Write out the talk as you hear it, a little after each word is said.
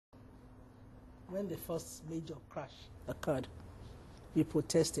when the first major crash occurred, we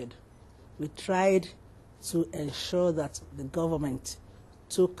protested. We tried to ensure that the government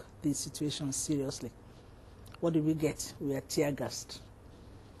took the situation seriously. What did we get? We were tear gassed.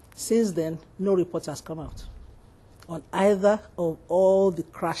 Since then, no report has come out on either of all the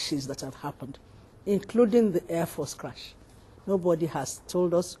crashes that have happened, including the Air Force crash. Nobody has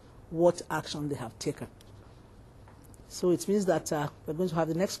told us what action they have taken. So it means that we're going to have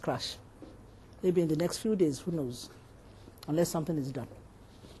the next crash. Maybe in the next few days, who knows, unless something is done.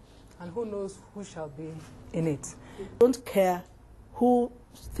 And who knows who shall be in it. Don't care who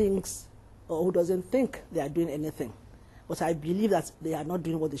thinks or who doesn't think they are doing anything. But I believe that they are not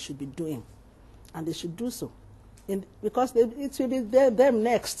doing what they should be doing. And they should do so. Because it will be them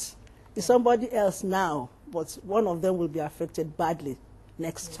next. It's somebody else now, but one of them will be affected badly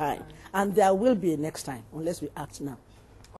next time. And there will be a next time, unless we act now.